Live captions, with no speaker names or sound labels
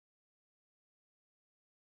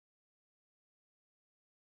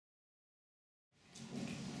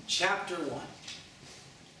Chapter 1.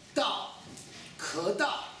 道可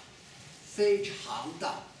道非常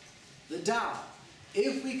道. The Tao,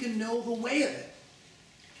 if we can know the way of it,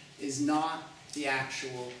 is not the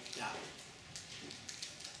actual Tao.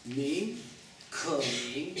 名可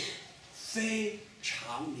名非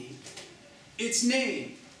常名. Its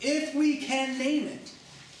name, if we can name it,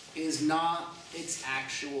 is not its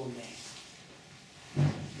actual name.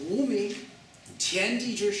 无名天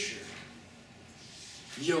地之始，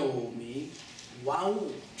有名万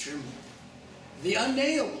物之母. The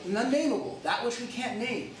unnameable, that which we can't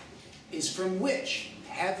name, is from which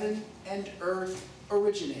heaven and earth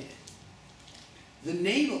originated. The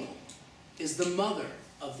nameable is the mother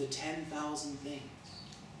of the 10,000 things.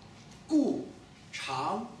 故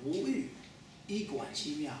常无欲，以观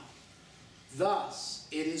其妙. Thus,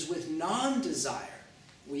 it is with non-desire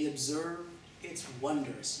we observe its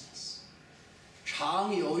wondrousness.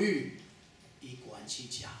 常有欲，以观其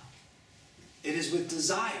假. It is with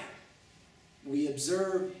desire we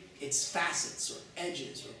observe its facets or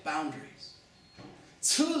edges or boundaries.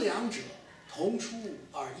 此两者，同出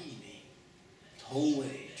而异名，同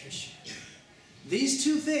谓之学. These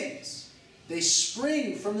two things, they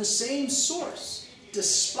spring from the same source,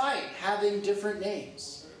 despite having different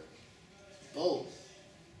names. Both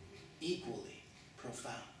equally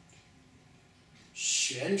profound.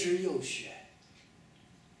 玄之又玄，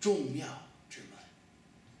众妙之门.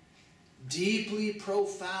 Deeply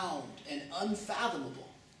profound and unfathomable,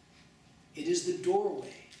 it is the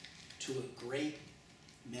doorway to a great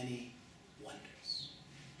many wonders.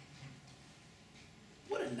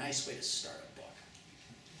 What a nice way to start a book.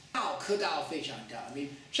 道可道非常道. I mean,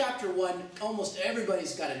 chapter 1, almost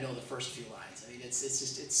everybody's got to know the first few lines. I mean,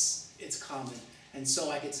 it's common. And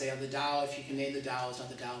so I could say, the Tao, if you can name the Tao, it's not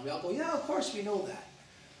the Tao. And we all go, yeah, of course we know that.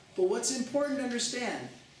 But what's important to understand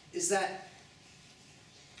is that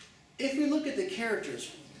if we look at the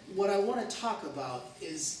characters, what I want to talk about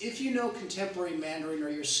is if you know contemporary Mandarin or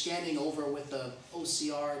you're scanning over with a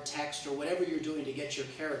OCR text or whatever you're doing to get your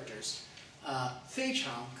characters, 非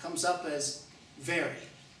常 comes up as very.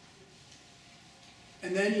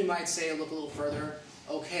 And then you might say, look a little further,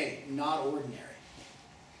 okay, not ordinary.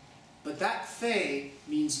 But that fei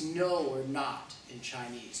means no or not in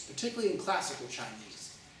Chinese, particularly in classical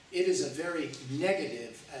Chinese. It is a very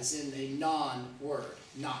negative, as in a non-word,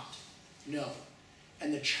 not, no.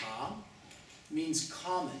 And the chang means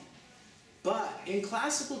common. But in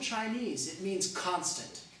classical Chinese, it means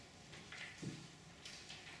constant,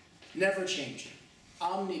 never changing,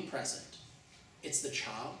 omnipresent. It's the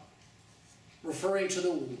chang, referring to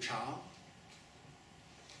the wu chang.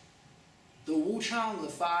 The wu chang, the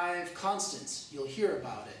 5 constants, you'll hear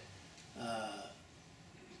about it.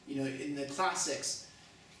 In the classics,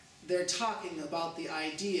 they're talking about the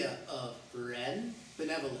idea of ren,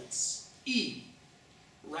 benevolence, yi,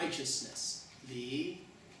 righteousness, li,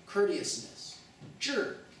 courteousness,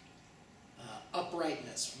 zhi,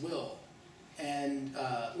 uprightness, will, and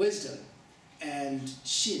wisdom, and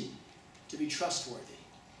xin, to be trustworthy,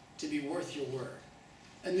 to be worth your word.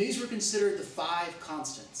 And these were considered the 5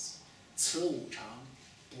 constants. 此五常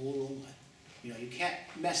不容紊. You can't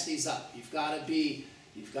mess these up. You've got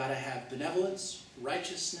to have benevolence,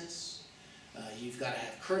 righteousness, you've got to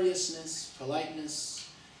have courteousness, politeness,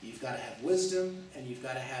 you've got to have wisdom, and you've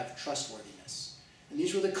got to have trustworthiness. And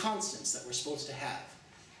these were the constants that we're supposed to have.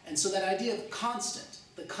 And so that idea of constant,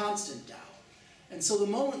 the constant Tao. And so the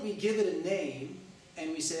moment we give it a name,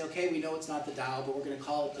 and we say, okay, we know it's not the Tao, but we're going to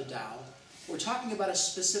call it the Tao, we're talking about a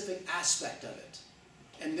specific aspect of it.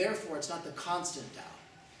 And therefore, it's not the constant Tao,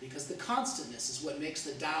 because the constantness is what makes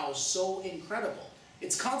the Tao so incredible.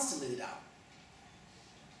 It's constantly the Tao.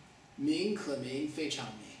 名可名非常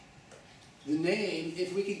名. The name,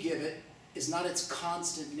 if we could give it, is not its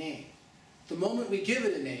constant name. The moment we give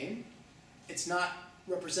it a name, it's not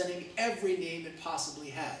representing every name it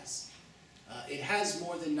possibly has. It has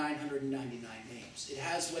more than 999 names. It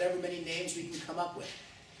has whatever many names we can come up with.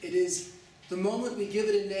 It is the moment we give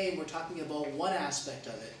it a name, we're talking about one aspect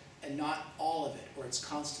of it and not all of it, or its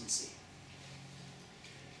constancy.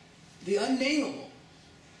 The unnameable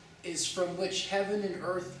is from which heaven and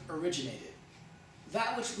earth originated.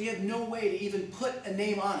 That which we have no way to even put a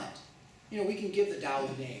name on it. We can give the Tao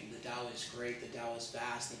a name. The Tao is great, the Tao is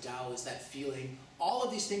vast, the Tao is that feeling. All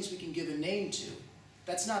of these things we can give a name to.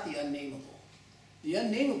 That's not the unnameable. The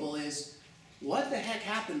unnameable is, what the heck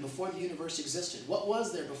happened before the universe existed? What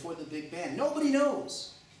was there before the Big Bang? Nobody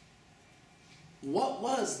knows. What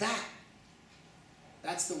was that?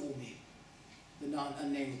 That's the Wu Mi, the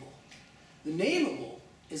unnameable. The nameable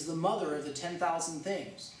is the mother of the 10,000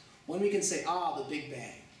 things. When we can say, the Big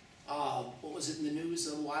Bang, what was it in the news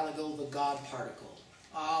a while ago? The God particle.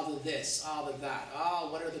 The this, the that.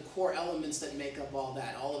 What are the core elements that make up all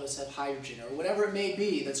that? All of us have hydrogen, or whatever it may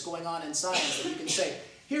be that's going on in science that you can say,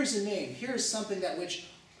 here's a name, here's something that which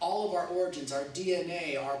all of our origins, our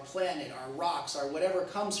DNA, our planet, our rocks, our whatever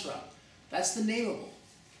comes from. That's the nameable.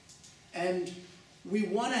 And we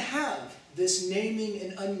want to have this naming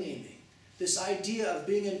and unnaming. This idea of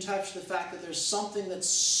being in touch with the fact that there's something that's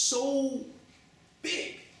so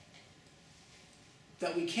big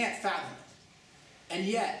that we can't fathom it. And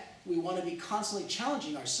yet, we want to be constantly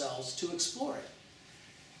challenging ourselves to explore it.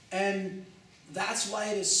 And that's why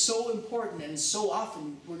it is so important, and so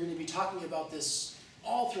often we're going to be talking about this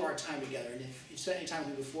all through our time together. And if you've spent any time with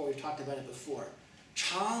me before, we've talked about it before.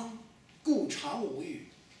 长故常无欲,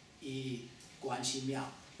 以观其妙.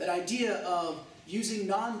 That idea of using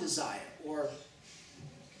non-desire, or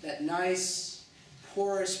that nice,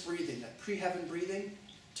 porous breathing, that pre-heaven breathing,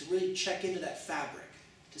 to really check into that fabric,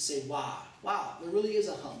 to say, wow, there really is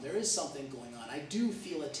a hum, there is something going on. I do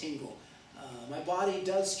feel a tingle. My body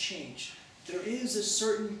does change. There is a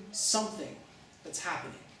certain something that's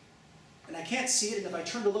happening. And I can't see it, and if I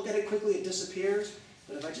turn to look at it quickly, it disappears.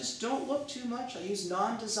 But if I just don't look too much, I use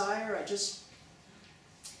non-desire, I just,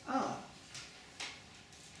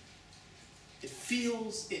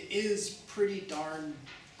 it is pretty darn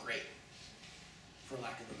great, for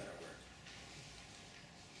lack of a better word.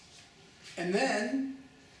 And then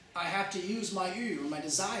I have to use my yu, or my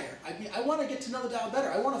desire. I want to get to know the Tao better.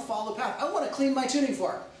 I want to follow the path. I want to clean my tuning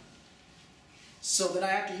fork. So then I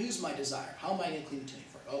have to use my desire. How am I going to clean the tuning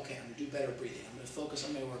fork? Okay, I'm going to do better breathing. I'm going to focus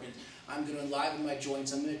on my organs. I'm going to enliven my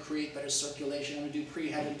joints. I'm going to create better circulation. I'm going to do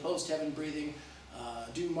pre-heaven, post-heaven breathing.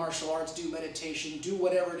 Do martial arts, do meditation, do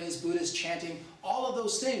whatever it is, Buddhist chanting, all of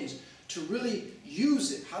those things to really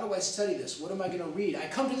use it. How do I study this? What am I going to read? I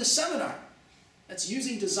come to the seminar. That's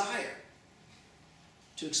using desire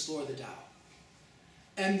to explore the Tao.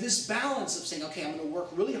 And this balance of saying, okay, I'm going to work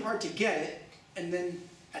really hard to get it, and then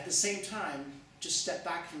at the same time, just step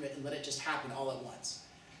back from it and let it just happen all at once.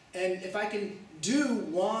 And if I can do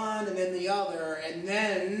one and then the other, and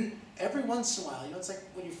then every once in a while, it's like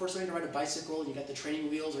when you first learn to ride a bicycle and you got the training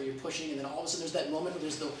wheels or you're pushing, and then all of a sudden there's that moment where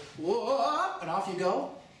there's the whoa, and off you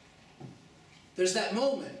go. There's that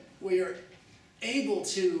moment where you're able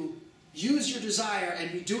to use your desire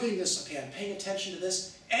and be doing this, okay, I'm paying attention to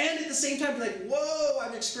this, and at the same time be like, whoa,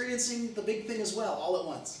 I'm experiencing the big thing as well, all at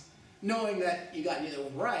once. Knowing that you got neither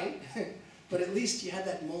one right, but at least you had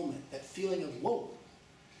that moment, that feeling of whoa.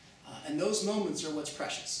 And those moments are what's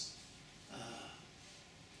precious.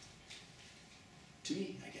 To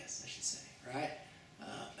me, I guess I should say, right?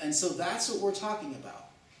 And so that's what we're talking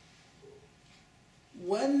about.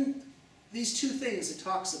 When these two things it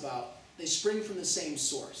talks about, they spring from the same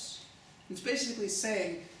source. It's basically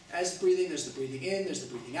saying, as breathing, there's the breathing in, there's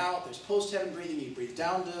the breathing out, there's post-heaven breathing, you breathe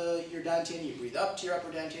down to your dantian, you breathe up to your upper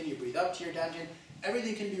dantian, you breathe up to your dantian.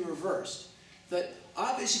 Everything can be reversed. That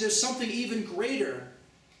obviously there's something even greater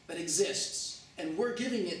that exists, and we're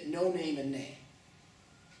giving it no name and name.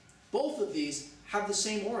 Both of these have the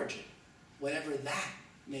same origin, whatever that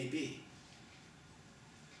may be.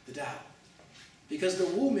 The Tao. Because the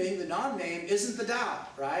Wu Ming, the non-name, isn't the Tao,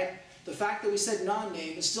 right? The fact that we said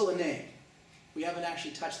non-name is still a name. We haven't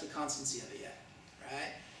actually touched the constancy of it yet,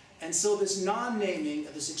 right? And so this non-naming,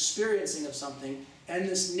 this experiencing of something, and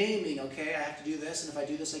this naming, okay, I have to do this, and if I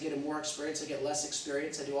do this I get more experience, I get less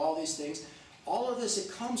experience, I do all these things. All of this,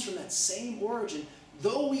 it comes from that same origin,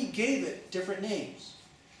 though we gave it different names.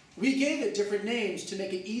 We gave it different names to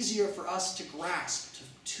make it easier for us to grasp,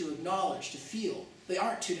 to acknowledge, to feel. They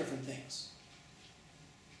aren't two different things.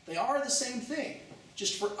 They are the same thing,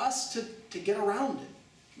 just for us to get around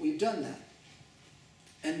it. We've done that.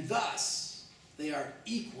 And thus, they are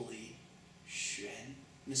equally xuan,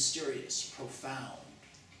 mysterious, profound.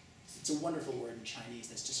 It's a wonderful word in Chinese.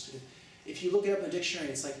 That's just sort of, if you look it up in the dictionary,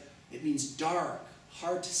 it's like, it means dark,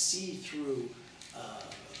 hard to see through,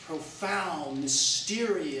 profound,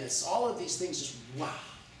 mysterious, all of these things, just wow.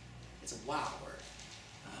 It's a wow word.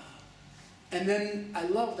 And then I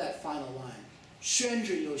love that final line, 宣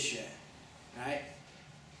之又玄, right?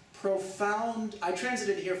 Profound, I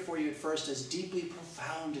translated it here for you at first as deeply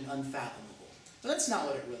profound and unfathomable. But that's not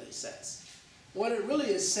what it really says. What it really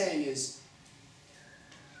is saying is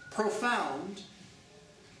profound.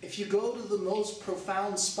 If you go to the most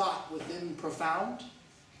profound spot within profound,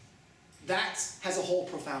 that has a whole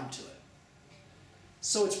profound to it.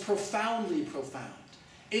 So it's profoundly profound.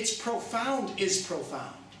 It's profound is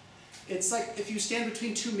profound. It's like if you stand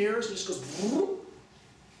between two mirrors and it just goes whoop,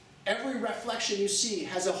 every reflection you see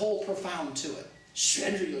has a whole profound to it.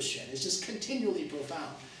 玄之又玄. It's just continually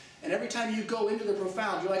profound. And every time you go into the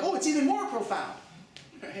profound, you're like, oh, it's even more profound.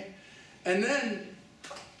 Right? And then,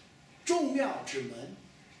 众妙之门,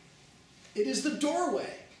 it is the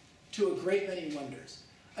doorway to a great many wonders.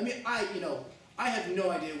 I mean, I have no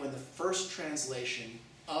idea when the first translation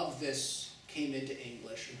of this came into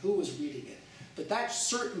English and who was reading it, but that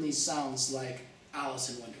certainly sounds like Alice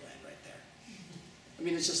in Wonderland right there. I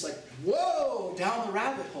mean, it's just like, whoa, down the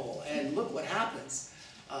rabbit hole, and look what happens.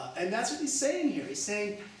 And that's what he's saying here. He's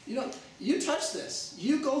saying, you touch this,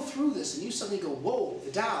 you go through this, and you suddenly go, whoa,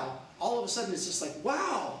 the Tao. All of a sudden, it's just like,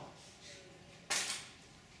 wow.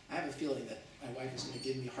 I have a feeling that my wife is going to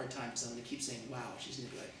give me a hard time because I'm going to keep saying, wow. She's going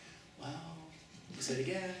to be like, wow. You said it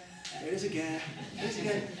again. There it is again. There it is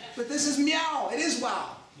again. But this is meow. It is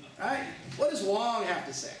wow. Right? What does Wong have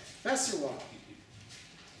to say? Professor Wong.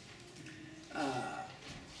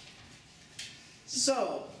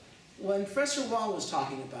 So, when Professor Wong was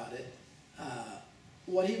talking about it,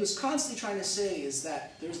 what he was constantly trying to say is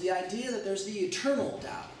that there's the idea that there's the eternal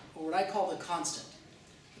Tao, or what I call the constant.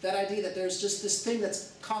 That idea that there's just this thing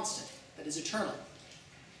that's constant, that is eternal.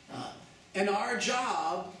 And our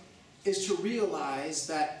job is to realize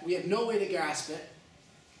that we have no way to grasp it,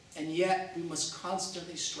 and yet we must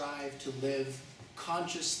constantly strive to live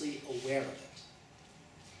consciously aware of it.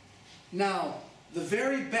 Now, the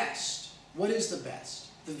very best, what is the best?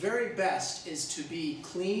 The very best is to be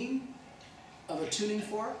clean of a tuning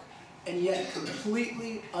fork, and yet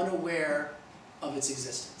completely unaware of its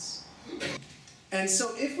existence. And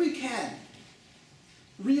so if we can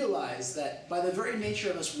realize that by the very nature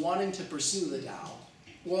of us wanting to pursue the Tao,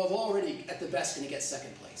 we're already at the best going to get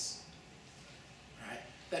second place. Right?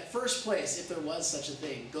 That first place, if there was such a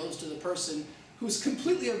thing, goes to the person who's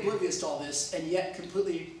completely oblivious to all this and yet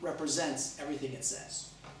completely represents everything it says.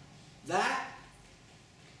 That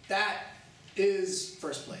is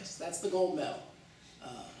first place. That's the gold medal.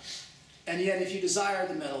 And yet if you desire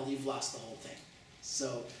the medal, you've lost the whole thing.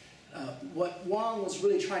 So what Wong was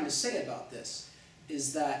really trying to say about this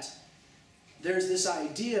is that there's this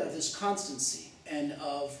idea of this constancy and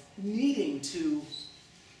of needing to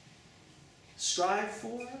strive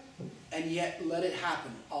for and yet let it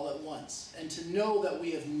happen all at once. And to know that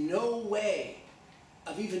we have no way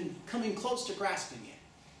of even coming close to grasping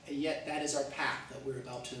it. And yet that is our path that we're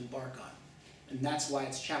about to embark on. And that's why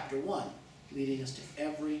it's chapter 1, leading us to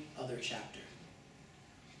every other chapter.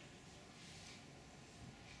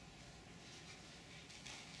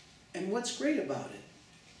 And what's great about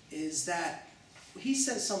it is that he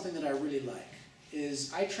says something that I really like,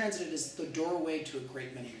 is I translate it as the doorway to a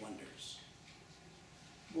great many wonders.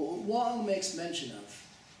 What Wong makes mention of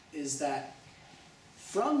is that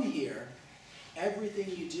from here, everything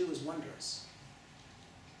you do is wondrous.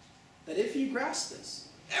 That if you grasp this,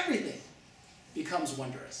 everything becomes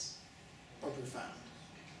wondrous or profound.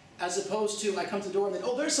 As opposed to, I come to the door and then,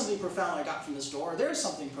 oh, there's something profound I got from this door, or there's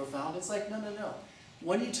something profound. It's like, no, no, no.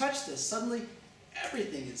 When you touch this, suddenly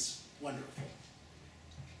everything is wonderful.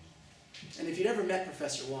 And if you'd ever met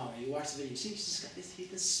Professor Wong, or you watch the video, you see he's just got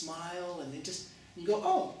this smile, and you go,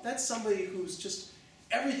 oh, that's somebody who's just,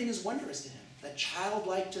 everything is wondrous to him. That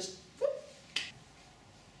childlike just, whoop.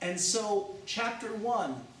 And so, chapter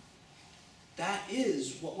 1, that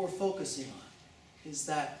is what we're focusing on, is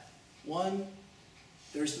that, one,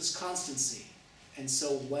 there's this constancy. And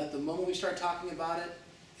so, the moment we start talking about it,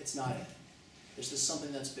 it's not it. There's just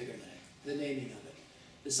something that's bigger than it, the naming of it.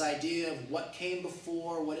 This idea of what came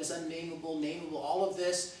before, what is unnameable, nameable, all of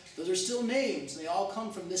this, those are still names. They all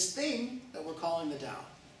come from this thing that we're calling the Tao.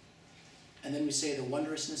 And then we say the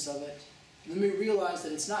wondrousness of it. And then we realize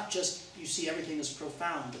that it's not just you see everything as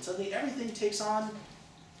profound, but suddenly everything takes on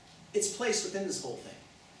its place within this whole thing.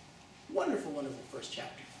 Wonderful, wonderful first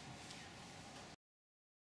chapter.